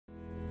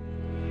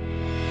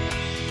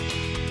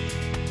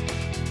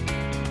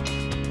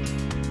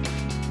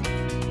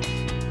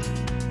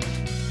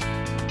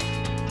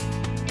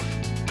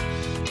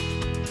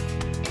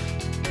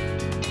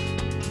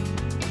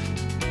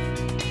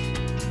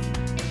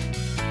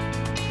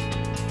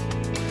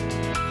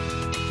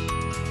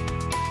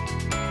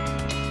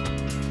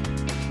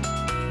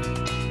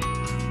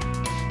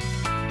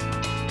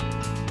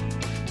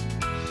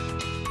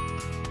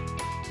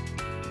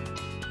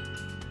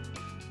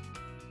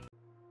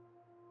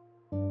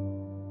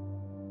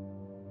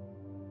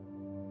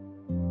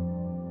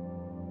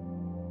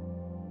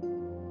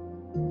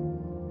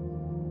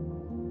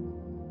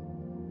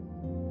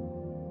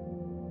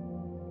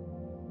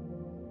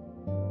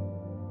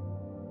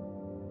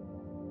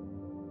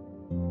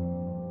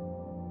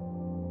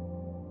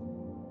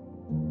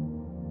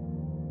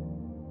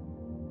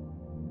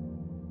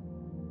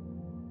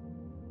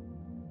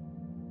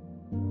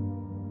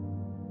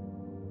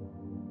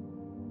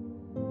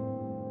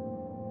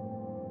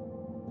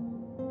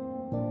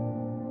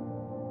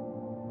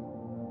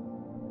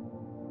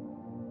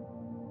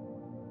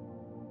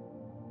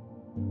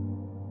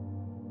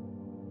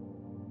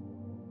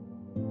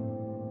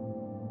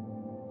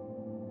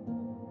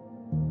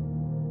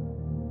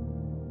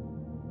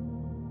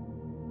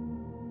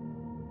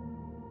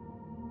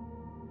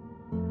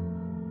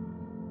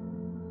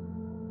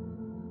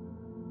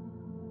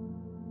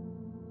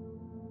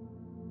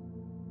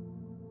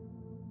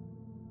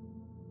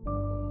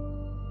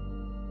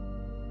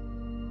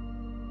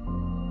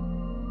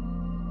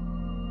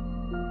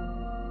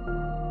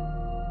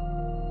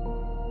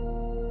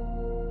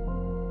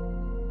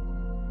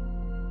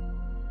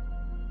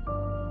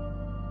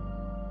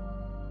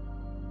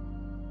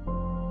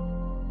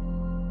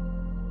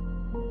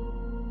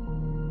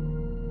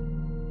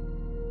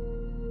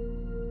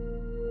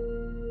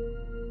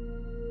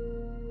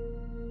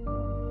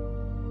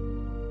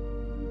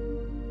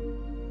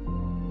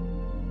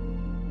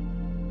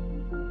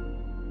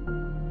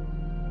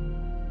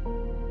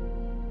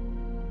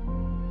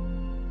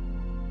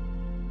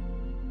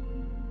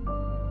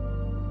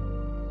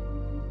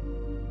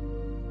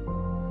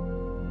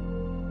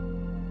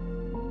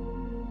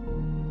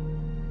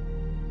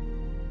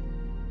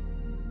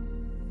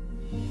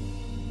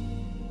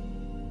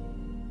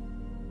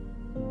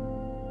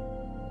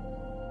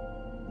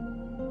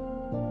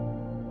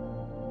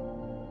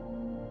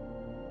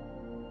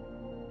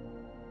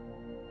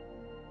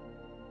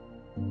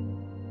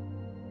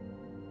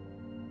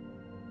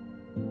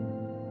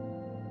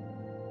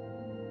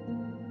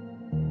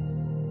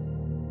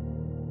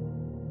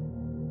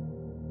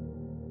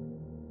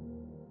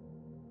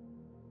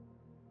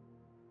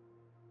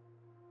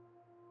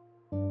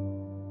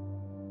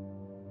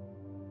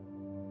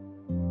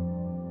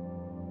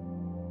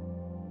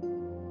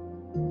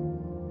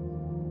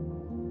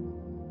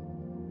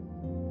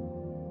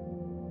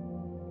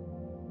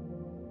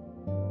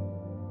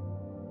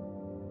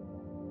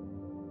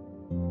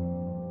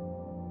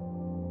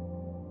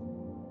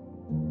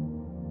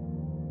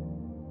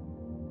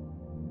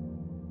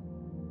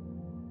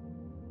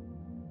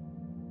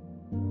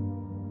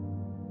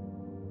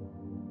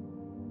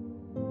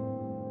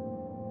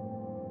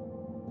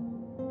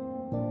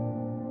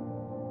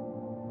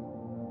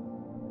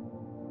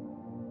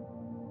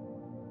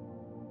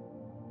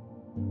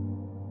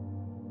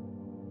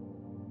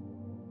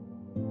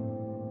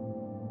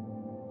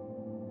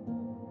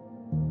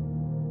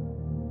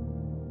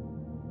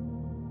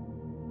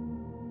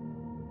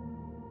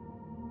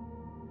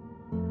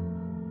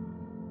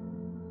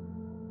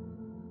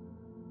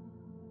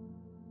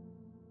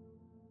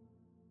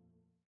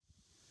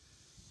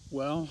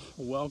Well,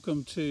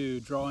 welcome to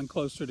Drawing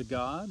Closer to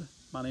God.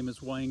 My name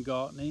is Wayne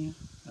Gautney.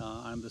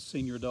 I'm the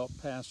senior adult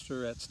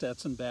pastor at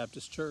Stetson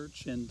Baptist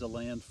Church in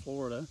DeLand,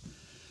 Florida.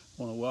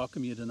 I want to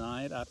welcome you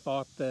tonight. I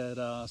thought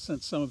that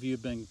since some of you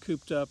have been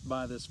cooped up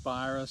by this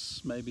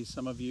virus, maybe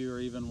some of you are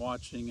even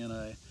watching in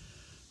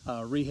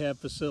a rehab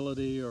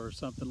facility or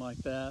something like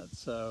that,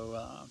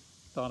 so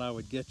thought I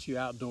would get you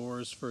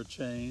outdoors for a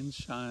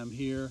change. I am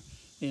here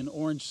in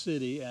Orange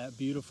City at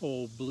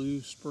beautiful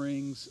Blue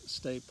Springs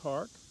State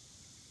Park.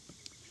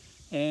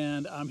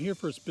 And I'm here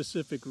for a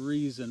specific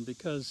reason,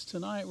 because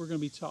tonight we're going to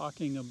be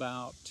talking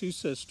about two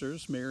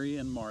sisters, Mary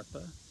and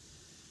Martha,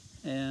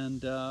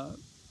 and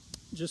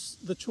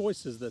just the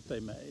choices that they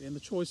made and the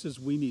choices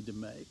we need to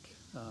make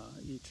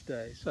each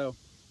day. So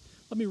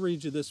let me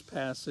read you this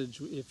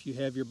passage. If you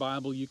have your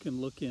Bible, you can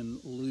look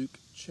in Luke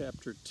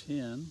chapter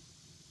 10.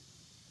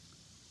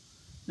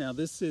 Now,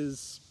 this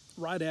is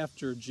right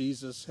after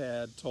Jesus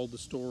had told the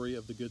story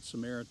of the Good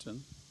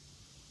Samaritan.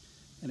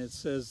 And it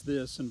says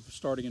this,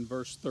 starting in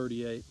verse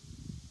 38.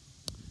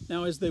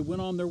 Now, as they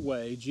went on their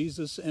way,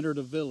 Jesus entered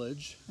a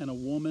village, and a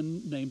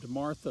woman named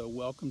Martha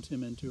welcomed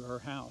him into her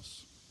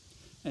house.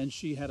 And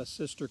she had a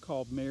sister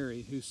called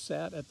Mary, who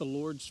sat at the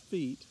Lord's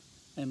feet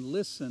and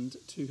listened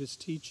to his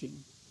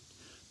teaching.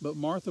 But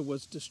Martha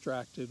was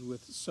distracted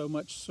with so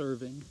much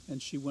serving,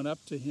 and she went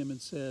up to him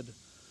and said,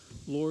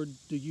 "Lord,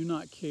 do you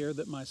not care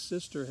that my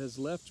sister has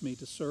left me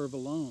to serve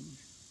alone?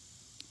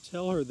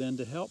 Tell her then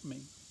to help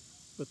me."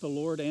 But the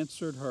Lord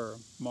answered her,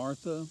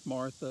 "Martha,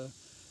 Martha,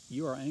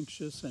 you are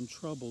anxious and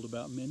troubled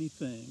about many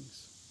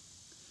things.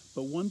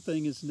 But one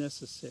thing is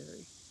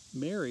necessary.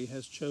 Mary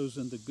has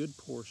chosen the good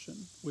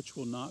portion, which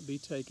will not be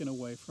taken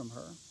away from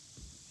her."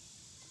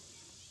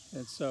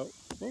 And so,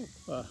 this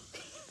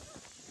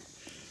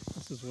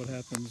is what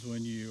happens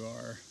when you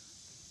are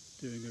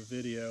doing a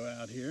video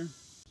out here.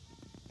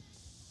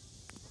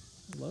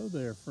 Hello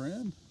there,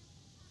 friend.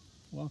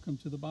 Welcome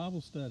to the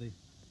Bible study.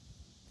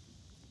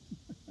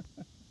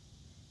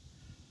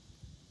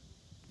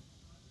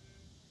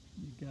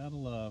 You gotta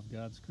love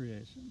God's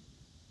creation.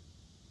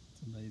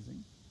 It's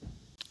amazing.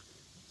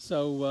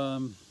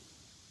 So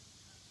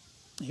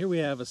here we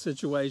have a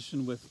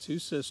situation with two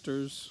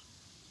sisters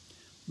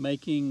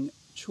making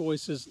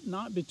choices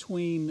not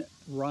between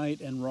right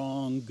and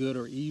wrong, good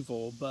or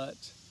evil,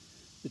 but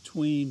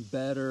between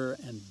better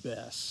and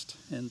best.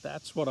 And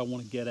that's what I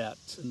want to get at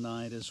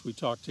tonight as we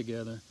talk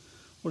together.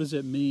 What does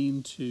it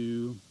mean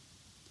to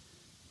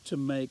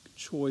make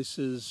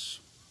choices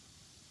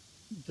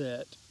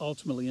that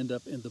ultimately end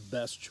up in the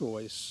best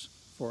choice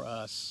for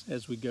us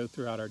as we go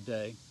throughout our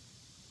day?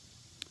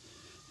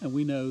 And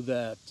we know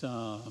that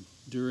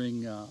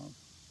during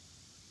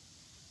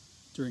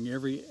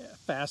every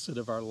facet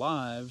of our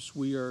lives,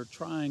 we are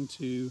trying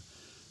to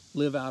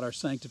live out our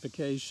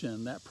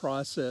sanctification, that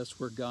process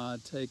where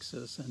God takes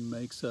us and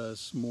makes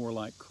us more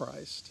like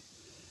Christ.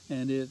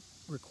 And it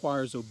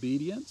requires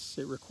obedience,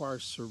 it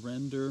requires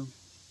surrender,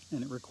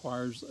 and it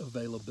requires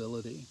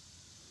availability.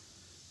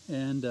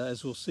 And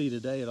as we'll see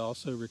today, it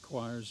also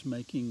requires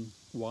making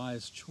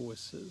wise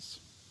choices.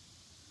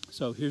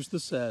 So here's the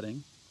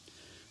setting.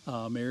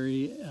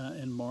 Mary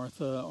and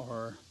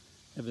Martha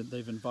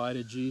they've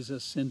invited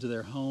Jesus into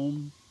their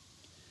home.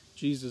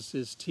 Jesus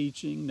is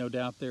teaching. No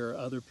doubt there are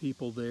other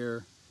people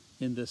there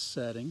in this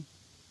setting.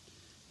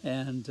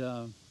 And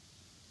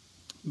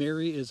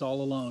Mary is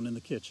all alone in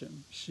the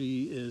kitchen.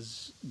 She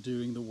is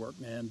doing the work.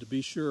 And to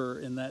be sure,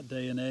 in that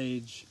day and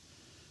age,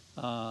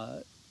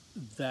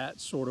 that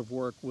sort of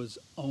work was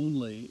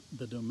only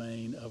the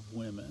domain of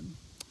women.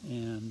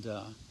 And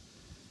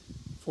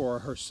for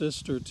her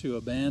sister to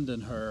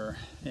abandon her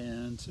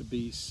and to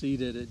be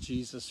seated at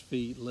Jesus'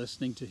 feet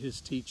listening to his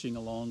teaching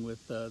along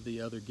with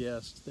the other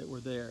guests that were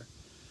there,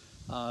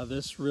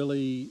 this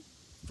really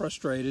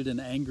frustrated and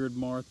angered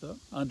Martha,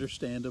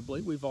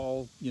 understandably. We've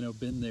all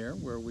been there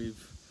where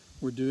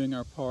we're doing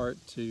our part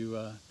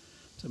to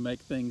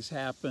make things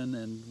happen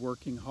and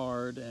working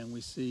hard, and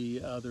we see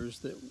others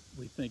that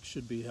we think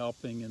should be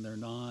helping and they're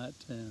not,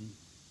 and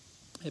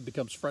it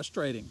becomes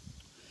frustrating.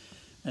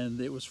 And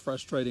it was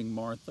frustrating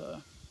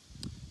Martha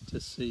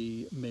to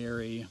see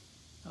Mary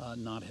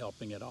not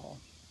helping at all.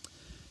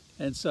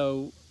 And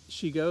so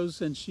she goes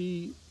and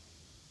she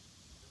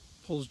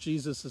pulls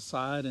Jesus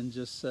aside and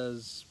just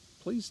says,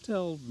 "Please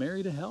tell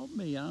Mary to help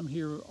me. I'm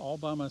here all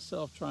by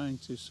myself trying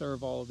to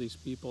serve all of these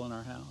people in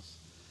our house."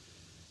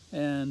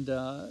 And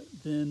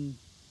then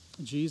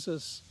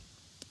Jesus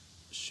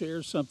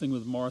shares something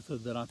with Martha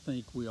that I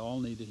think we all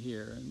need to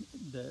hear, and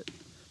that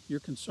you're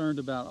concerned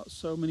about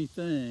so many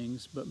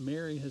things, but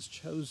Mary has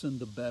chosen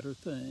the better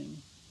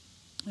thing,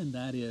 and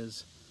that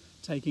is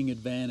taking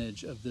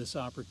advantage of this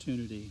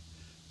opportunity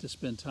to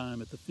spend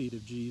time at the feet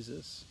of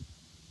Jesus.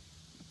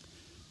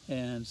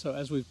 And so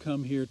as we've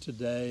come here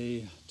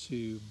today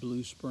to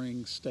Blue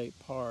Springs State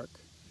Park,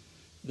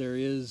 there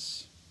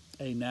is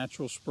a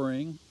natural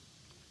spring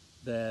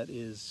that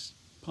is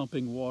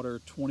pumping water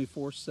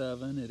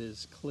 24/7. It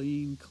is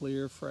clean,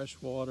 clear, fresh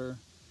water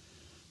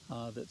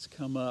that's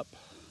come up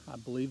I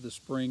believe the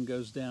spring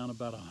goes down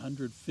about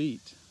 100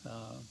 feet,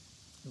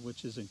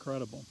 which is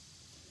incredible.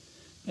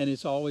 And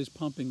it's always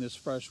pumping this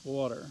fresh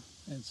water.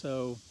 And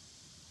so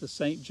the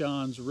St.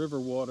 John's River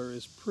water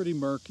is pretty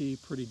murky,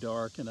 pretty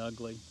dark and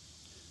ugly.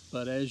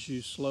 But as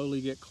you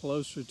slowly get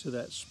closer to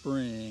that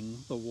spring,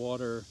 the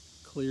water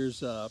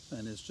clears up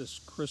and is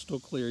just crystal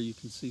clear. You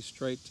can see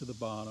straight to the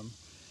bottom.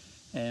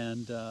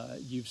 And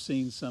you've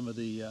seen some of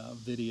the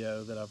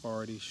video that I've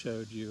already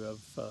showed you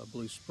of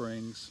Blue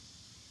Springs.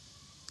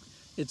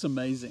 It's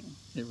amazing.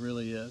 It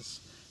really is.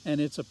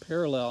 And it's a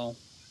parallel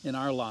in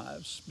our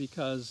lives,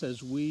 because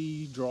as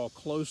we draw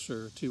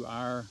closer to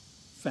our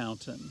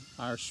fountain,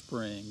 our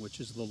spring, which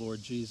is the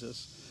Lord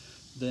Jesus,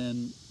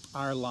 then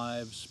our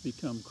lives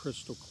become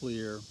crystal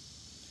clear.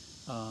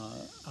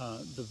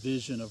 The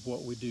vision of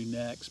what we do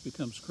next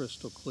becomes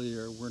crystal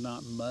clear. We're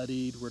not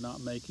muddied. We're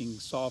not making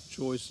soft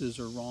choices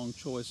or wrong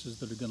choices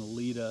that are going to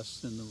lead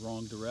us in the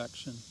wrong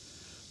direction.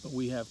 But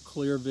we have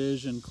clear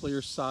vision,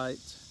 clear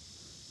sight,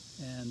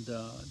 and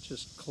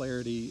just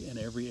clarity in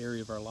every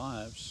area of our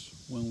lives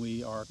when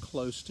we are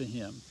close to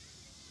Him.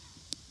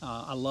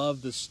 I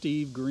love the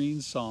Steve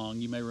Green song.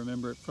 You may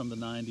remember it from the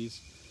 90s.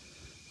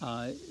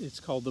 It's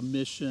called The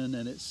Mission,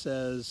 and it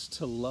says,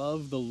 "To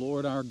love the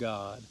Lord our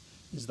God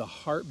is the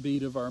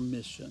heartbeat of our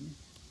mission,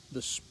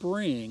 the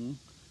spring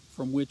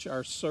from which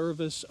our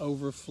service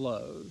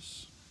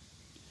overflows."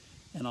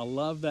 And I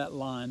love that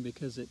line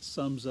because it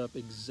sums up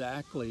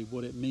exactly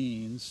what it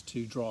means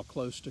to draw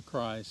close to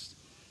Christ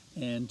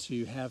and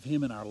to have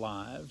Him in our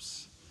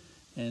lives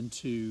and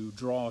to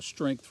draw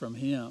strength from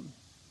Him.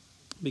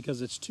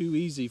 Because it's too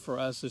easy for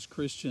us as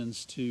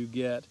Christians to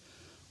get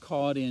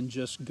caught in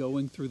just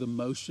going through the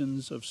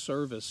motions of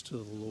service to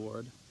the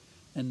Lord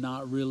and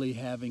not really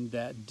having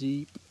that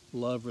deep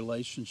love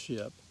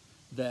relationship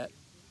that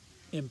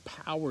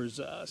empowers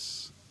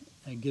us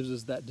and gives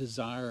us that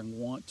desire and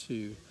want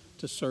to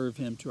serve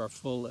Him to our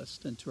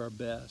fullest and to our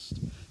best,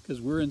 because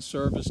we're in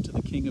service to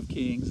the King of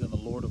Kings and the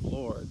Lord of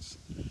Lords,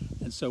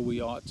 and so we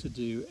ought to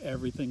do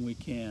everything we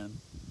can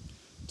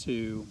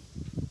to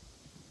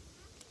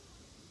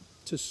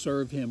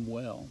serve Him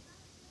well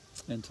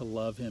and to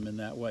love Him in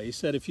that way. He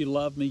said, "If you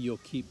love me, you'll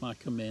keep my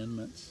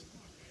commandments."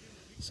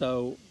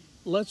 So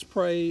let's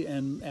pray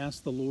and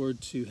ask the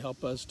Lord to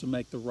help us to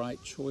make the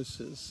right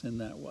choices in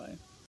that way.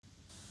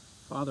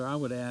 Father, I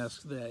would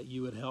ask that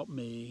you would help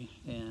me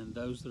and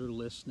those that are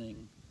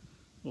listening,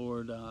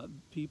 Lord,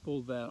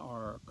 people that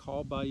are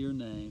called by your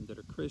name, that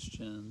are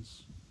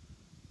Christians.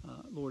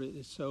 Lord, it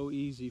is so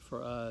easy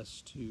for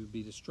us to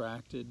be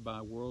distracted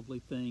by worldly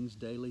things,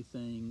 daily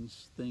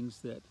things,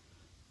 things that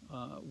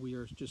we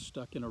are just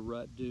stuck in a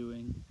rut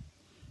doing,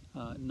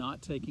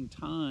 not taking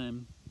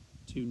time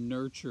to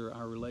nurture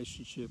our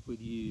relationship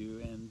with you,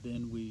 and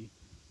then we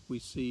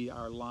see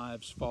our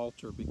lives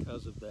falter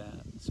because of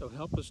that. So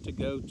help us to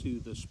go to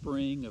the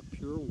spring of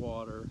pure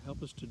water.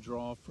 Help us to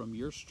draw from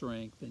your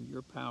strength and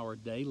your power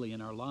daily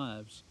in our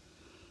lives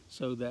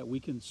so that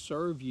we can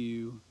serve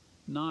you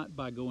not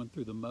by going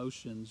through the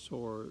motions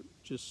or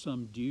just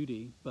some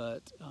duty,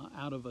 but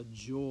out of a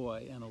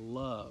joy and a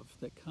love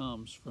that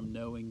comes from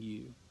knowing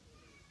you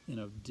in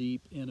a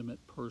deep,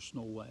 intimate,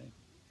 personal way.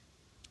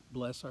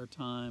 Bless our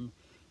time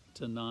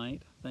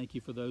tonight. Thank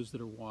you for those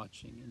that are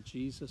watching. In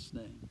Jesus'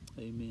 name,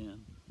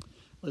 amen.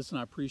 Listen,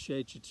 I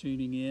appreciate you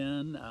tuning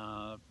in.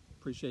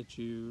 Appreciate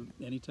you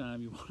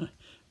anytime you want to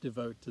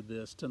devote to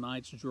this.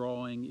 Tonight's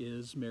drawing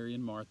is Mary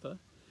and Martha.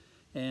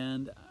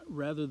 And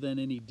rather than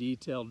any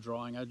detailed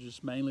drawing, I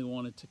just mainly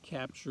wanted to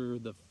capture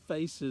the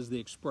faces, the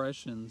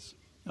expressions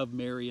of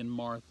Mary and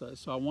Martha.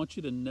 So I want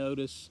you to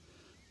notice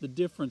the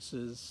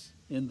differences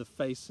in the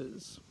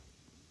faces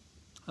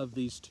of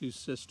these two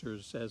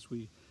sisters as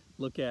we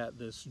look at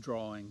this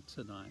drawing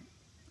tonight.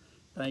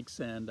 Thanks,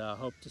 and I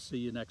hope to see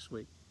you next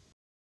week.